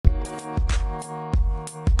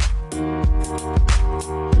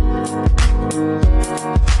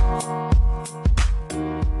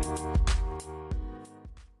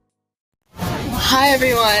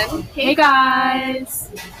everyone. Hey guys,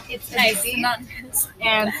 It's nice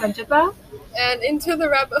and Sanchita. And Into the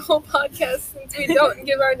Rabbit Hole podcast, since we don't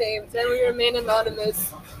give our names and we remain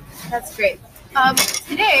anonymous. That's great.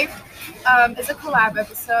 Today is a collab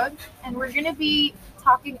episode, and we're gonna be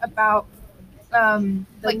talking about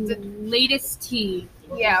The latest tea.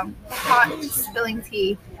 hot spilling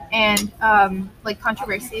tea and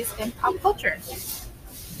controversies in pop culture.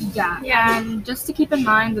 Yeah, and just to keep in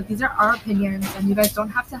mind that these are our opinions, and you guys don't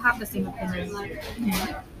have to have the same opinions.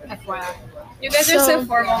 FYI. You guys are so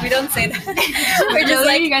formal. We don't say that. We're just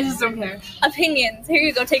like, you guys just don't care. opinions. Here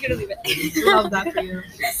you go. Take it or leave it. Love that for you.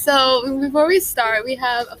 So before we start, we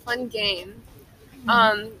have a fun game.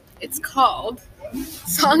 It's called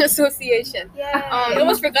Song Association. I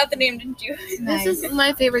almost forgot the name, didn't you? Nice. This is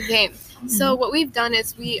my favorite game. So what we've done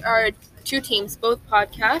is we are two teams, both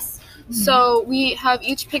podcasts. So we have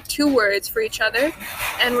each picked two words for each other,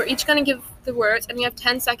 and we're each going to give the words, and we have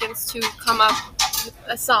 10 seconds to come up with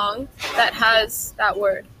a song that has that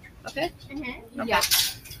word. Okay? Mm-hmm. Yeah.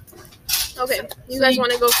 Okay. You guys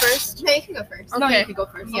want to go first? No, you can go first. No, Okay. you can go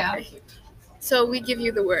first. Yeah. So we give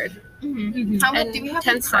you the word. How much And do we have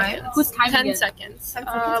 10 for time? seconds. Who's timing 10 it? seconds. 10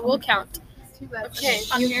 seconds. We'll count. Okay.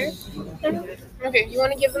 On here. Okay, you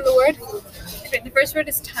want to give them the word? Okay, the first word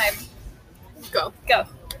is time. Go. Go.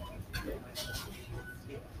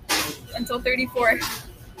 Until 34.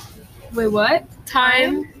 Wait, what?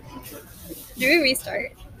 Time. Do we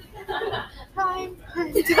restart? Time.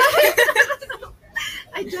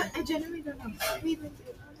 I genuinely don't know.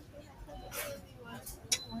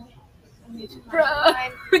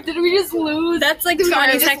 Bruh. Did we just lose? That's like We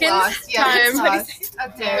 20 just seconds. lost. Yeah, Time. we just lost.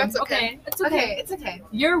 Okay. That's Okay, it's Okay, it's okay.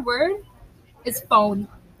 Your word is phone.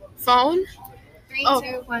 Phone. 3, Oh, 2,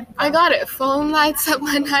 1. I got it. Phone lights up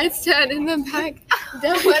my nightstand in the back.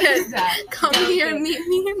 What is that? Come here, meet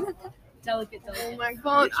me in the back. Delicate. Oh my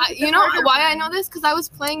phone. You know why I know this? Because I was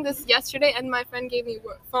playing this yesterday and my friend gave me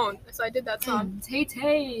phone. So I did that song. Tay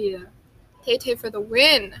Tay. Tay Tay for the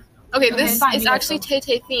win. Okay, this fine, is you go. actually Tay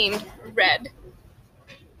Tay themed. Red.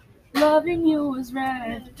 Loving you is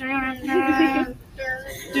red. Okay,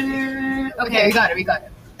 Okay, we got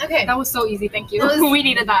it. Okay, that was so easy. Thank you. That was- We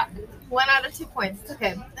needed that. 1 out of 2 points.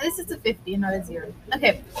 Okay, and this is a 50, not a 0.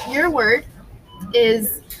 Okay, your word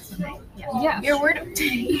is. Yeah. Your word.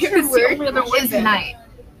 It's Your the word only other word is there. night.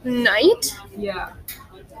 Night? Yeah.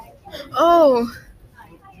 Oh.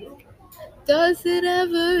 Does it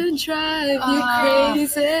ever drive you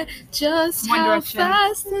crazy? Just One how Direction.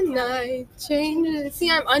 fast the night changes. See,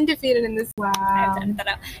 I'm undefeated in this. I Wow. edited that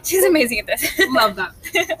out. She's amazing at this. Love that.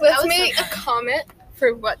 Let's was make so a comment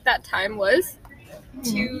for what that time was.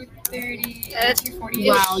 2:30, 2:40.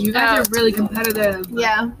 Wow, you guys are really competitive.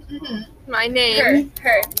 Yeah. My name.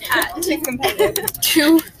 Her. At. She's competitive.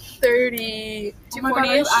 2:30. Oh my god,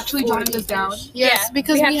 are you actually jotting this down? Yes, Yeah,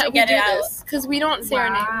 because we we, have to we get do it out. this. Because we don't say our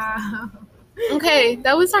name. Wow. Okay,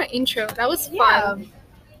 that was our intro. That was fun. Yeah.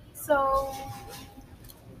 So.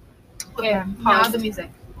 Okay, now the music.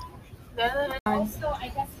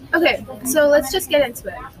 Okay, so let's just get into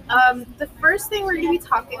it. The first thing we're going to be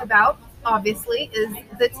talking about, obviously, is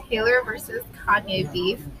the Taylor versus Kanye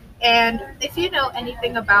beef. And if you know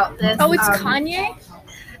anything about this, Oh, it's Kanye?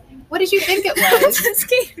 what did you think it was? It says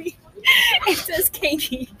Katie. It says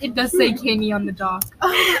Katie. It does say Kanye on the dock.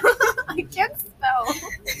 I can't spell.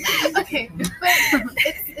 Okay, but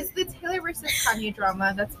it's the Taylor versus Kanye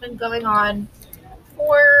drama that's been going on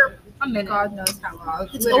for A minute. God knows how long.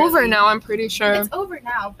 It's literally. over now, I'm pretty sure. It's over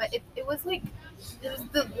now, but it was like it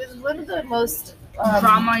was one of the most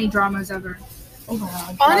Dramas ever.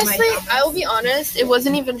 Honestly, I will be honest, it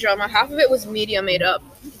wasn't even drama. Half of it was media made up.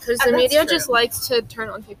 Because the That's media true. just likes to turn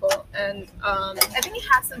on people. And I think he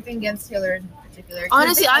has something against Taylor in particular. 'cause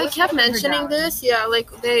honestly, they I always kept put her mentioning down. this. Yeah, like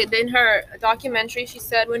in her documentary, she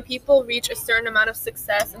said when people reach a certain amount of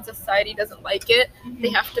success and society doesn't like it, they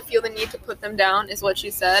have to feel the need to put them down, is what she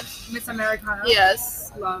said. Miss Americana.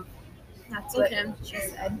 Yes. Love. That's what Okay. she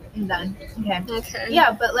said. And then okay. Okay.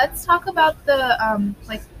 Yeah, but let's talk about the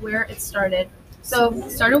where it started. So It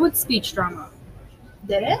started with speech drama.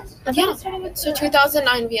 did it? I thought Yeah. it started with So the-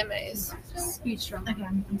 2009 VMAs. Speech drama. Okay,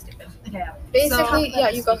 I'm stupid. Okay, yeah. Basically, So- yeah,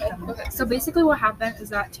 you go ahead. Okay. So basically what happened is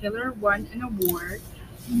that Taylor won an award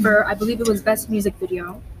for, I believe it was Best Music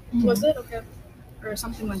Video Was it? Okay. or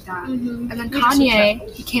something like that. Mm-hmm. And then Kanye,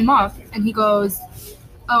 he came up and he goes,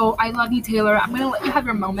 oh, I love you, Taylor. I'm going to let you have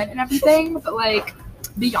your moment and everything. But like,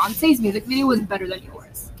 Beyonce's music video was better than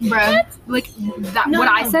yours. Bruh. Like that. No, what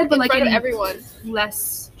I said, but In like front of in everyone.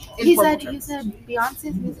 less. He informal said terms.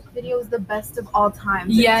 Beyonce's music video is the best of all time.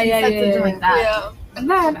 Yeah, He yeah, said yeah, something yeah. like that. Yeah. And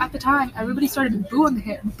then at the time, everybody started booing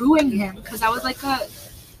him because that was like a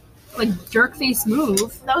jerk face move.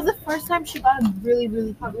 That was the first time she got a really,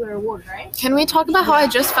 really popular award, right? Can we talk about how I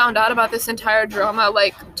just found out about this entire drama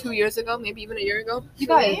like 2 years ago, maybe even a year ago? You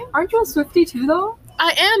guys, aren't you a Swiftie too though?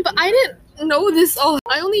 I am, but I didn't know this all.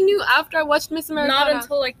 I only knew after I watched Miss America. Not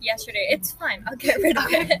until like yesterday. It's fine. I'll get rid of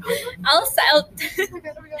it. I'll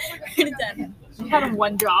it done. You had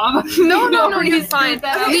one job. No, you're fine.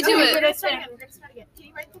 We do We're it. gonna start again. Can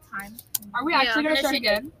you write the time? Are we actually gonna Yeah, start she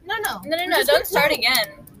again? No. No. Don't start again.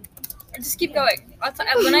 Just keep going.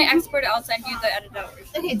 When I export it, I'll send you the edited out version.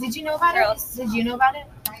 Okay, did you know about Or it? else. Did you know about it?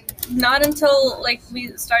 Not until like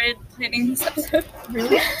we started planning this episode.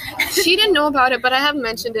 Really? She didn't know about it, but I have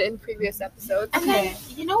mentioned it in previous episodes. And then,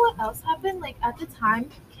 you know what else happened? Like, at the time,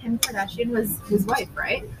 Kim Kardashian was his wife,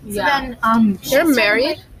 right? Yeah. So then, They're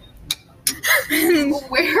married?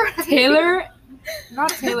 Where? Not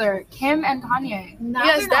Taylor, Kim and Kanye. Now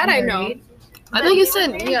Yes, they're that not I know. married. I But thought you they were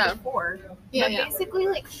said, married yeah. Before. Yeah, But yeah. basically,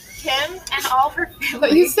 like, Kim and all her family.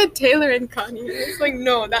 But you said Taylor and Kanye. It's like,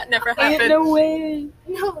 no, that never happened. No way.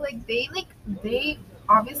 No, like, they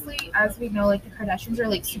obviously, as we know, like, the Kardashians are,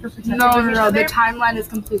 like, super protective No. of each The other. timeline is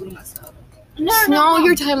completely messed up. No,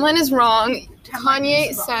 your timeline is wrong. Timeline Kanye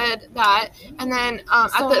is wrong. said that, and then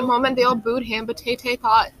at the So- moment they all booed him, but Tay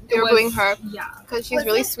thought they were booing her Yeah. because she's Was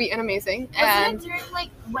really it- sweet and amazing. Wasn't And it during, like,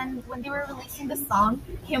 when they were releasing the song,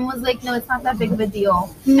 Kim was like, no, it's not that big of a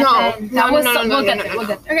deal. no, And then no, That was no, no, no, we'll get no, there. no, We'll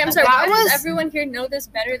no. get there. Okay, I'm sorry. That Why does was- everyone here know this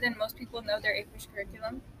better than most people know their English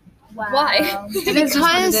curriculum? Wow. Why? It is just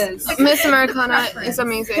what it Because is. Miss Americana is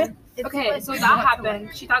amazing. It's Okay, like so that not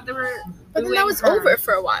happened. She thought they were. But then booing that was her. over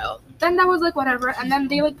for a while. Then that was like whatever, and then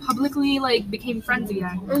they like publicly like became friends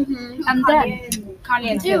again. Mm-hmm. And then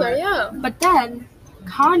Kanye and Taylor, Taylor. yeah. But then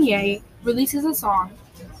Kanye releases a song,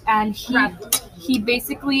 and he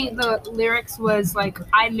basically the lyrics was like,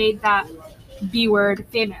 "I made that B word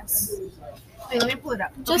famous." Wait, let me pull it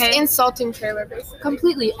up. Just Okay. insulting Taylor, basically.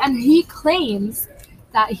 Completely, and he claims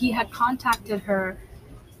that he had contacted her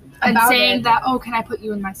and About saying it. that, "Oh, can I put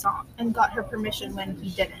you in my song?" And got her permission when he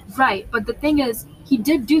didn't. Right, but the thing is, he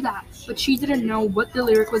did do that, but she didn't know what the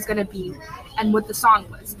lyric was gonna be and what the song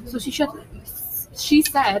was. So she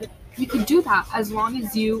said, "You could do that as long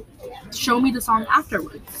as you show me the song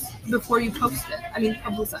afterwards, before you post it. I mean,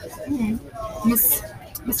 publicize it."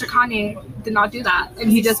 Mr. Kanye did not do that,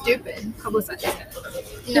 and he just publicized it.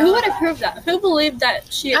 Yeah. Who would approve that? Who believed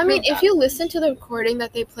that she? I mean, approved if you listen to the recording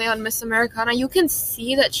that they play on Miss Americana, you can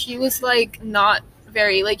see that she was like not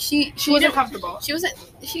very like she wasn't didn't comfortable. she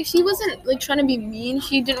wasn't like trying to be mean.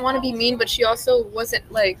 She didn't want to be mean, but she also wasn't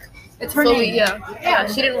like It's her fully name. yeah.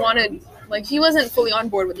 She didn't want to like she wasn't fully on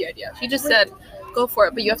board with the idea. She just said, "Go for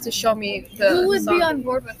it, but you have to show me the Who would song." be on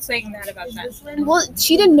board with saying that about that? This one? Well,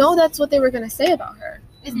 she didn't know that's what they were gonna say about her.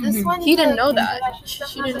 Is this Mhm. one? He didn't the know Kim that. Kardashian stuff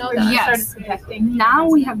She didn't know where that. she Yes. started protecting? Now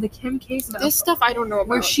we have the Kim K stuff, This stuff I don't know about.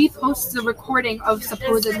 where she posts a recording of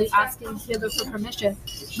supposedly asking Taylor for permission,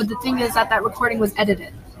 but the thing is that recording was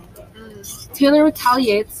edited. Taylor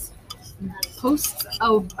retaliates, posts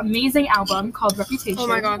an amazing album called Reputation. Oh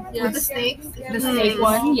my god, With the yes. snakes? The snake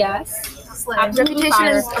one, yes. Slay. Absolutely Reputation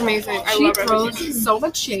fire. is amazing. I She love throws Reputation. so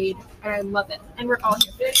much shade, and I love it. And we're all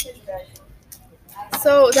here.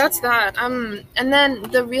 So that's that. And then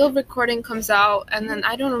the real recording comes out, and then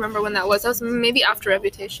I don't remember when that was. That was maybe after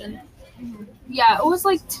Reputation. Yeah, it was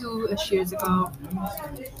like 2 issues ago,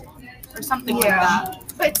 or something like Yeah. that.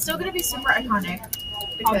 But it's still gonna be super iconic.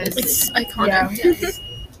 Because It's iconic.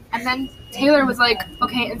 And then Taylor was like,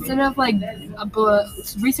 okay, instead of like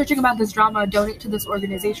researching about this drama, donate to this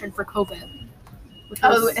organization for COVID. Which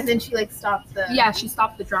was, Oh, and then she like stopped the. yeah, she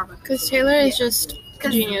stopped the drama. Because Taylor is just a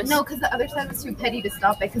genius. No, because the other side was too petty to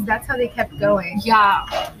stop it. Because that's how they kept going. Yeah.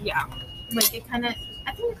 Like it kind of.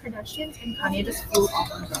 I think the Kardashians and Kanye just flew off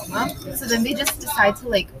on drama. So then they just decide to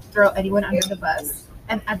like throw anyone under the bus.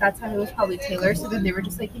 And at that time it was probably Taylor. So then they were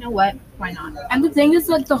just like, you know what? Why not? And the thing is,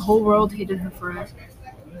 like, the whole world hated her for it.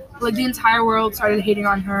 Like, the entire world started hating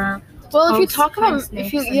on her. Well, if you Posts, talk about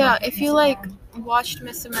snakes, if you like watched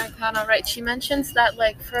Miss Americana, right? She mentions that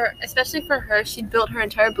like especially for her, she built her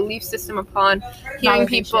entire belief system upon hearing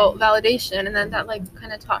people validation, and then that like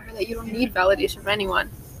kind of taught her that you don't need validation from anyone.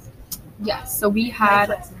 Yes, so we had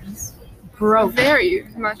Lessons. broke. Very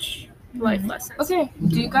much life lessons. Okay,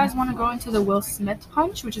 do you guys want to go into the Will Smith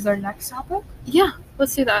punch, which is our next topic? Yeah,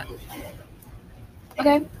 let's do that.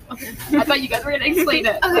 Okay. I thought you guys were gonna explain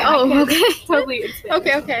it. Okay. Oh, okay. Totally explain.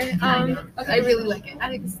 Okay. I really like it. I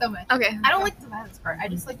like it so much. Okay. I don't like the violence part. I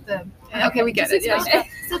just like the. Okay, we get Just it. Yeah. explain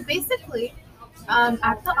stuff. So basically,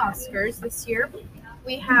 at the Oscars this year,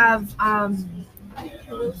 we have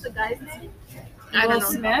who's the guy's name? I Will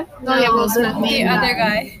don't know. Smith. Oh, yeah, Will Smith. The main other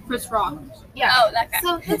guy. guy. Chris Rock. Yeah. Oh, that guy.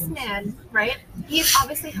 So this man, right? He's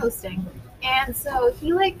obviously hosting, and so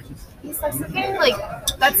he says something like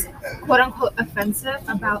that's quote unquote offensive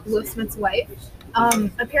about Will Smith's wife.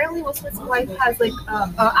 Apparently Will Smith's wife has like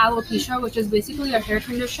Alopecia, which is basically a hair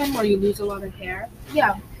condition where you lose a lot of hair.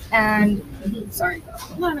 yeah. And sorry.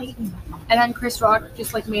 No, you can. And then Chris Rock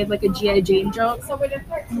just like made like a G.I. Jane joke.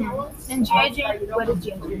 And G.I. Jane, what is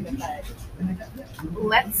G.I. Jane?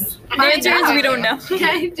 Let's The answer is we don't know.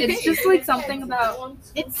 It's just like something about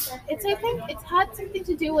It's I think it's had something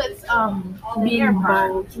to do with being hair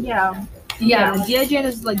part. bald. Yeah. Yeah, G.I. Jane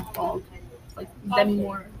is like bald. Like Demi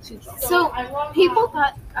Moore. She's bald. So people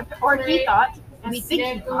thought, or he thought, we think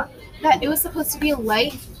he thought that it was supposed to be a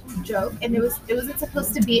light joke, and it wasn't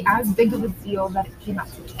supposed to be as big of a deal that it came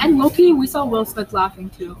out to be. And low-key, we saw Will Smith laughing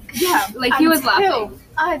too. Yeah, Like he was laughing.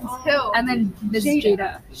 until And then Miss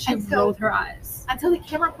Jada, she Until- rolled her eyes. the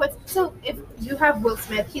camera puts. So if you have Will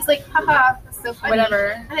Smith, he's like, haha, that's so funny. Whatever.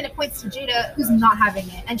 And then it points to Jada, who's not having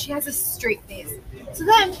it, and she has a straight face. So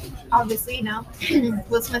then, obviously, you know,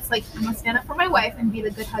 Will Smith's like, I'm gonna stand up for my wife and be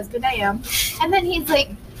the good husband I am. And then he's like,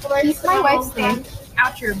 keep my wife's name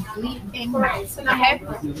out your bleeping mouth, okay?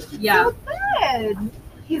 Yeah. So then,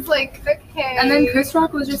 he's like, okay. And then Chris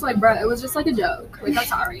Rock was just like, bruh, it was just like a joke. Like, I'm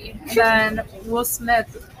sorry. And then Will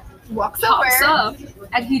Smith walks pops over up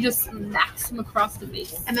and he just smacks him across the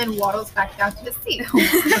face. and then waddles back down to his seat.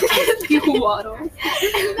 He waddles.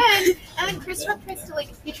 and then Chris Rock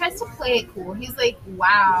tries to play it cool. He's like,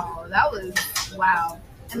 wow, that was wow.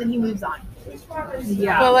 And then he moves on.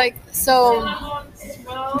 Yeah. But like, so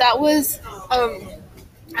that was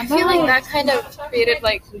I feel like that kind of created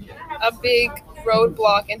like a big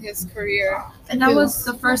roadblock in his career. And that was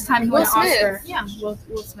the first time he Will won an Smith. Oscar. Yeah.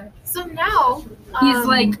 Will Smith. So now He's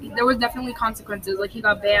like, there was definitely consequences. Like, he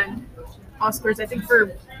got banned Oscars, I think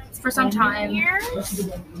for some time. years.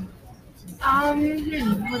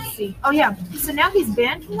 Let's see. Oh yeah. So now he's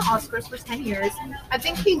banned from the Oscars for 10 years. I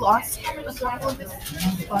think he lost a couple of his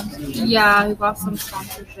sponsors. Yeah, he lost some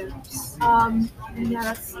sponsorships. Yeah,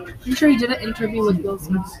 that's. I'm sure he did an interview with Will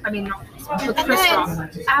Smith. I mean, not Will Smith, with And Chris then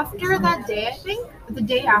Rock. after that day, I think the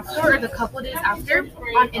day after or the couple of days after,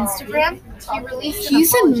 on Instagram, he released an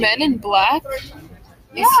He's in apology. Men in Black.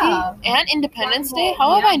 Is Yeah. he? And Independence Day?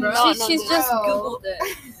 How have I bro. not She's known just Bro. Googled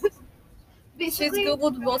it. She's Basically,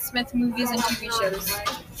 Googled Will Smith movies and TV shows.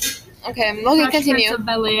 this? Okay, Fresh continue. Prince of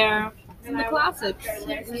Bel-Air. And the classics.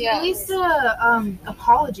 he Yeah. released a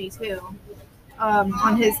apology too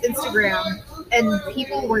on his Instagram, and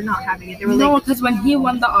people were not having it. They were No, like, because when he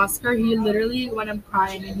won the Oscar, he literally went and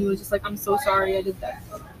crying, and he was just like, "I'm so sorry, I did that."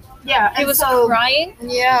 yeah, He and was so crying.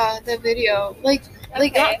 Yeah, the video. Like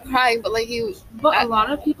Okay. not crying, but like he. But a lot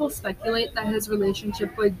of people speculate that his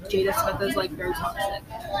relationship with Jada Smith is like very toxic.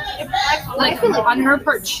 Like on her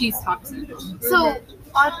part, she's toxic. So,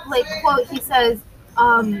 on quote, he says,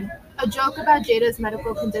 a joke about Jada's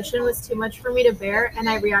medical condition was too much for me to bear, and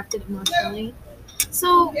I reacted emotionally.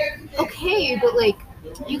 So, okay, but like,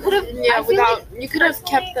 you could have. Yeah, I feel like you could have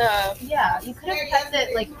kept the. Yeah, you could have kept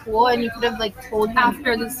it like cool, and you could have like told him.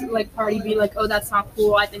 After this like party, be like, "Oh, that's not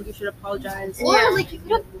cool. I think you should apologize." Or Yeah. like you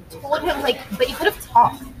could have told him but you could have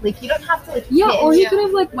talked. Like you don't have to Yeah, or he Yeah. could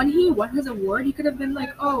have like when he won his award, he could have been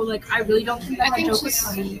like, "Oh, like I really don't think that I my think joke was just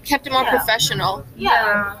funny." kept it more Yeah. professional.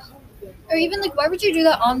 Yeah. Or even like, why would you do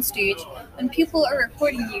that on stage when people are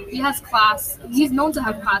recording you? He has class. He's known to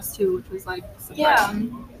have class too, which was like Yeah.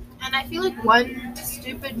 And I feel like one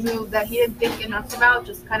stupid move that he didn't think enough about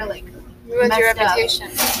just kind of like Ruined your messed up.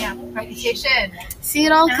 reputation. Yeah, reputation. See,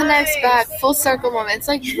 it all connects Nice. back. Full circle moment. It's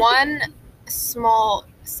like one small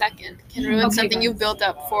second can ruin Okay, something guys. you've built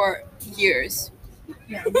up for years.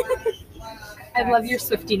 Yeah. I love your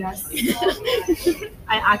Swiftiness.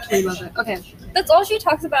 I actually love it. Okay, That's all she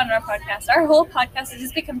talks about in our podcast. Our whole podcast has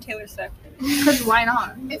just become Taylor Swift. because why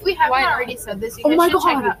not? If we haven't Why not? already said this, you Oh guys my should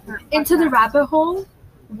check God. out her Into the podcast. rabbit hole,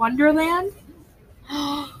 Wonderland.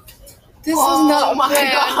 This Oh was not my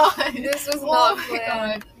planned. God. This was Oh not my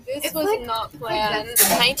planned. This It's was like- not planned.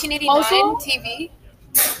 destiny. 1989 Also- TV.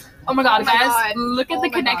 Oh my God, Oh my guys! God. Look at Oh the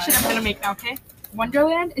my connection God. I'm gonna make now. Okay,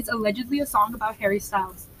 Wonderland is allegedly a song about Harry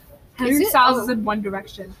Styles. Harry Is it? Styles Oh. is in One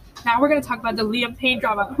Direction. Now we're gonna talk about the Liam Payne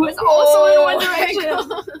drama, who is also in One my Direction.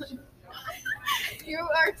 God. You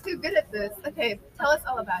are too good at this. Okay, tell us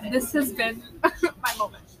all about it. This has been my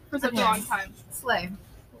moment. for such a long time. Slay.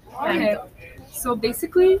 Okay, so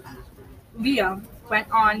basically, Leah went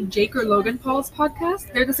on Jake or Logan Paul's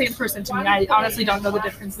podcast. They're the same person to me. I honestly don't know the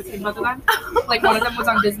difference between both of them. Like one of them was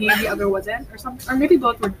on Disney and the other wasn't, or something, or maybe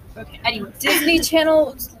both were. Okay, anyway. Disney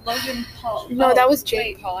Channel Logan Paul. No, that was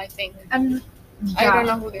Jake Paul, I think. And I don't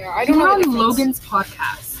know who they are. I He don't went know on the difference. Logan's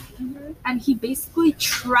podcast, and he basically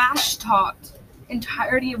trash talked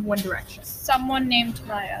entirety of One Direction. Someone named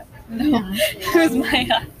Maya. No, who's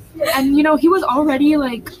Maya? And you know, he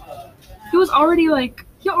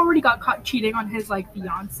already got caught cheating on his like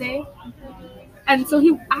fiance, and so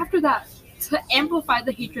he after that, to amplify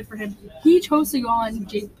the hatred for him, he chose to go on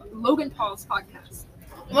Logan Paul's podcast.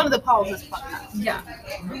 One of the Pauls' podcasts. Yeah,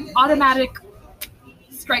 automatic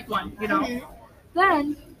strike one. You know.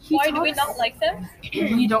 Then he Why do we not like them?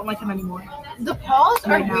 We don't like him anymore. The Pauls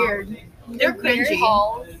are Right now. weird. They're cringy.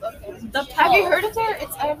 Paul. The Have you Paul. heard of their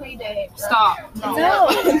It's Every Day? Bro? Stop. No.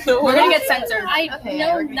 We're gonna get censored. I Okay,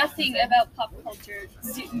 know we're gonna- nothing about pop culture.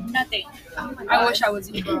 Nothing. Oh my I God. wish I was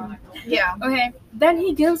you. Bro. Yeah. Okay, then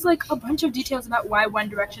he gives like a bunch of details about why One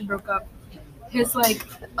Direction broke up, his like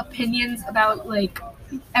opinions about like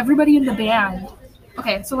everybody in the band.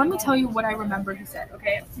 Okay, so let me tell you what I remember he said,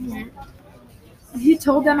 okay? He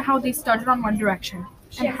told them how they started on One Direction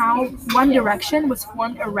and how One Direction was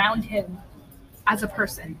formed around him as a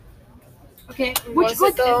person. Okay, which Was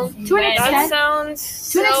like it though? to an That That extent,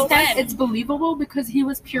 sounds to an so extent, it's believable because he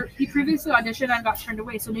previously auditioned and got turned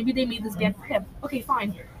away, so maybe they made this band for him. Okay,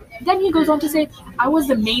 fine. Then he goes on to say, I was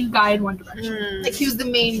the main guy in One Direction. Like he was the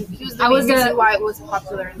main I was reason the why it was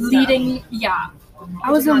popular and stuff. Leading, yeah.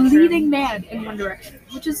 I was a not true. leading man in One Direction,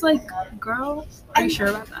 which is like, girl, are you sure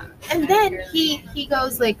about that? And then he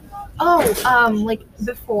goes like, like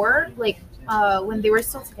before, like when they were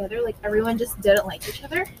still together, like everyone just didn't like each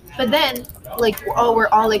other. But then, like, we're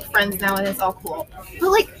all like friends now and it's all cool. But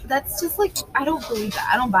like that's just like I don't believe that.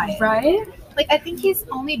 I don't buy it. Right? Like I think he's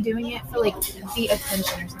only doing it for like the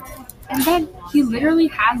attention or something. And then he literally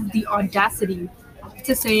has the audacity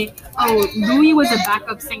to say, oh, Louis was a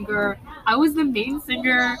backup singer. I was the main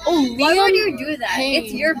singer. Oh, Why would Liam you do that? Payne.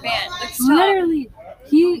 It's your band. Like, stop. Literally.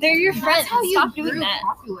 They're your friends. That's how you Stop grew doing that.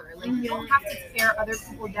 popular. Like you don't have to tear other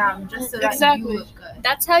people down just so that Exactly. you look good.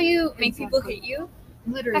 That's how you make people Exactly. hate you.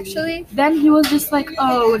 Literally. Actually, Then he was just like,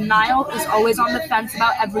 oh, Niall is always on the fence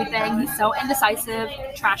about everything. He's so indecisive.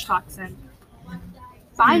 Trash toxin.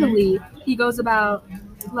 Finally, he goes about,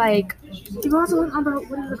 like, he goes on about,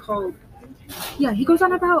 what is it called? Yeah, he goes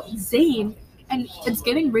on about Zayn, and it's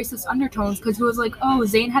getting racist undertones because he was like, oh,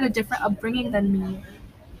 Zayn had a different upbringing than me.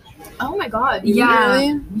 Oh my God. Yeah,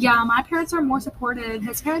 Really? yeah, my parents are more supportive.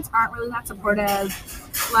 His parents aren't really that supportive.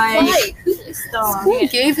 Like, why? Stop. Who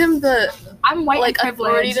gave him the? I'm white Like, and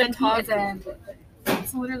authority privileged, to and he talk? isn't.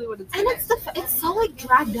 That's literally what it's And it's so like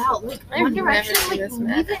dragged out. Like I've One never Direction, seen like this, leave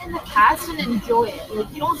man. it in the past and enjoy it.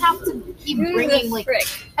 Like you don't have to keep Who bringing the like. frick?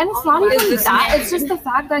 And it's Oh not my even goodness. that. It's just the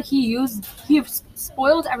fact that he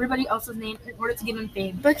spoiled everybody else's name in order to give him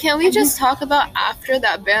fame. But can we just talk about after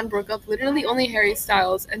that band broke up? Literally, only Harry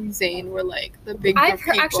Styles and Zayn were like the big group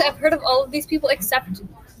I've heard of all of these people except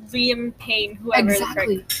Liam Payne, whoever the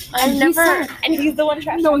Exactly. frick. I've And he never. said- And he's the one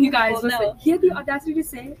trash. No, you guys, people. listen. No. He had the audacity to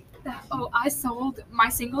say that, oh, my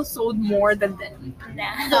single sold more than them.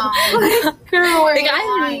 Nah. Girl, Like, lying,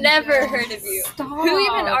 I've never Joe. heard of you. Stop. Who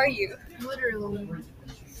even are you? Literally.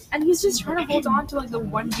 And he's just trying to hold on to like the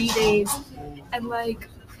 1G days, and like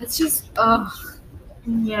it's just ugh.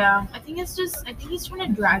 Yeah, I think he's trying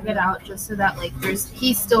to drag it out just so that like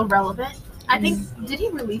he's still relevant. I think did he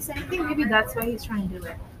release anything? Maybe that's why he's trying to do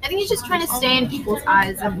it. I think he's just trying to stay in people's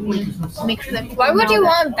eyes and like make sure that people Why would know you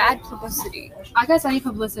that- want bad publicity? I guess any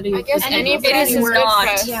publicity. I guess Any any publicity It is is works. good not.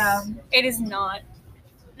 press. Yeah. It is not.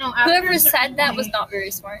 No. After Whoever a certain said that was point- not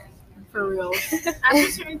very smart. for real. After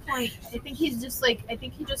a certain point, I think he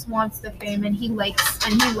just wants the fame and he likes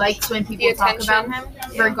when people The talk about attention.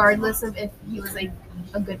 him, regardless of if he was like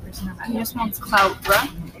a good person or He bad. just wants clout, bruh.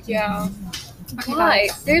 Yeah. Okay, Why?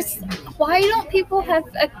 guys. Why don't people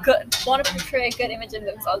want to portray a good image of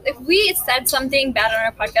themselves? If we said something bad on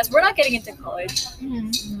our podcast, we're not getting into college.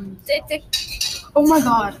 Oh my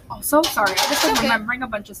god. Oh, so sorry. I just Okay. remembering a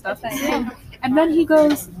bunch of stuff. Okay. And then he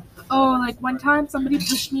goes, oh, like one time somebody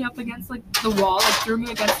pushed me up against like the wall, like threw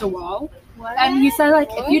me against the wall. What? And he said like,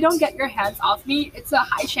 if you What? don't get your hands off me, it's a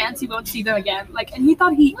high chance you won't see them again. Like, and he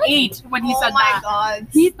thought he ate when he said that. God.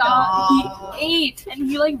 He thought he ate, and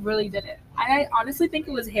he like really did it. I honestly think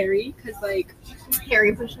it was Harry, cause like,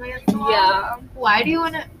 Harry pushed me against the wall. yeah, Why do you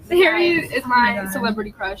want to? Harry is my God.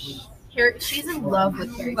 celebrity crush. Harry, she's in love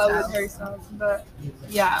with Harry Love with Styles. Harry Styles, but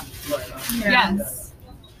yeah, Yeah. yes.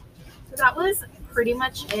 So that was pretty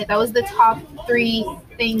much it. That was the top 3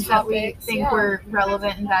 things that we Topics, think yeah. were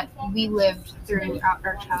relevant and that we lived throughout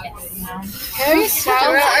our childhood. You know, Harry Styles.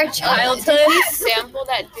 Throughout our childhood. Did he sample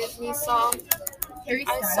that Disney song? Harry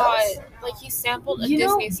I Styles. saw it. Like he sampled a You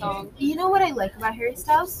know- Disney song. You know what I like about Harry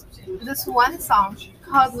Styles? This one song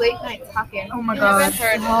called "Late Night Talking." Oh my I god. haven't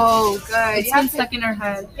heard it. Oh, good. It's been stuck in our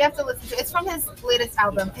head. You have to listen to it. It's from his latest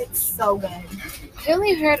album. It's so good. I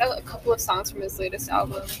only heard a couple of songs from his latest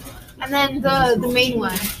album. And then the main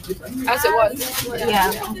one. As it was.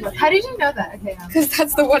 Yeah. How did you know that? Okay. Because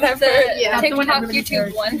that's the one I've heard. Yeah. That's the one TikTok, everybody YouTube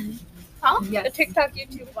heard. one. Huh? The Yes. TikTok,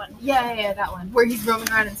 YouTube one. Yeah, that one. Where he's roaming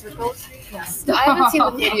around in circles. Yeah. I haven't seen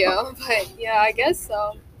the video, but yeah, I guess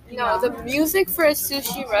so. No, Yeah. the music for a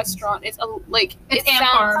sushi restaurant is It's it Ant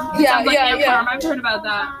sounds- Farm. Yeah, Sounds like yeah, Ant yeah. Farm. I've heard about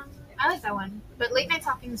that. I like that one. But Late Night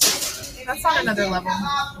Talking that's on another level.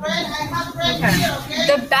 Okay.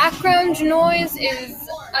 The background noise is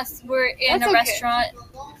us. We're in That's a okay. restaurant.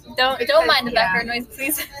 Don't Because, mind the yeah. background noise,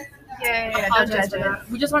 please. Yeah, don't Apologize judge for it. that.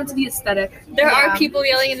 We just want it to be aesthetic. There Yeah. are people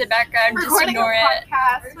yelling in the background. Just Recording ignore a it.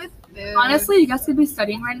 podcast with food. Honestly, you guys could be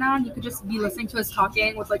studying right now and you could just be listening to us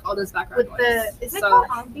talking with like all this background with the noise. is it So- called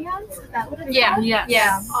ambiance? Is that what it's Yeah. called? Yes.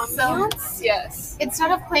 Yeah. Ambiance? Yes. Instead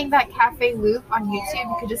of playing that cafe loop on YouTube,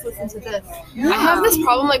 you could just listen to this. I have this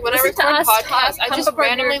problem, like when I Listen to record us podcasts, talk, I just pump up our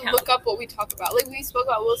randomly account. look up what we talk about. Like we spoke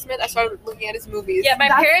about Will Smith, I started looking at his movies. Yeah, my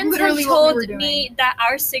That's parents have literally what we were told doing. me that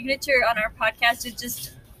our signature on our podcast is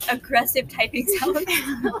just aggressive typing sounds.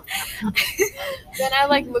 Then I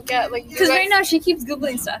like look at like Because right now she keeps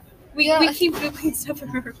googling stuff. We Yeah. keep googling stuff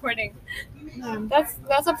when we're recording.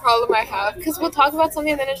 that's a problem I have because we'll talk about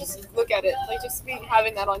something and then I just look at it, like just be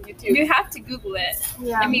having that on YouTube. You have to Google it.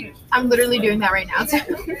 Yeah. I mean, I'm literally doing that right now.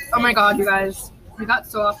 Oh my god, you guys. We got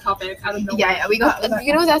so off topic out of nowhere. yeah, we got.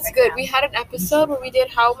 You know that's good. We had an episode where we did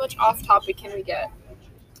how much off topic can we get.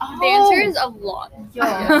 the answer is a lot.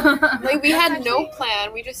 Like we had no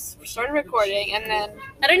plan. We just started recording and then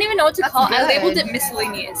I don't even know what to That's call it. I good. labeled it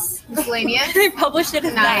miscellaneous. miscellaneous. They published it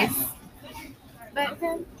as Nice. that.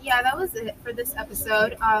 But yeah, that was it for this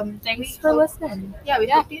episode. Thanks for listening. Yeah, we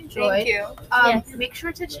hope you enjoyed. thank you. Yes. Make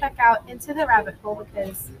sure to check out Into the Rabbit Hole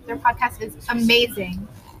because their podcast is amazing.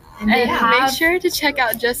 And they And have make sure to check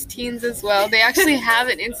out JusTeenz as well. They actually have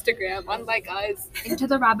an Instagram, unlike us. Into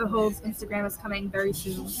the Rabbit Hole's Instagram is coming very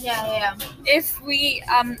soon. Yeah. If we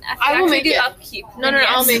I will actually make do it. upkeep. No, then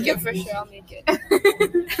I'll yes. make it for sure. I'll make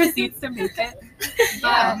it. Proceeds to make it.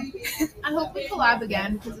 Yeah. I hope we collab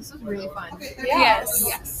again because this was really fun. Yes.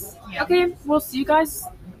 Yes. Yeah. Okay, we'll see you guys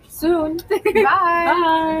soon. Bye.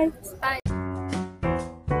 Bye. Bye.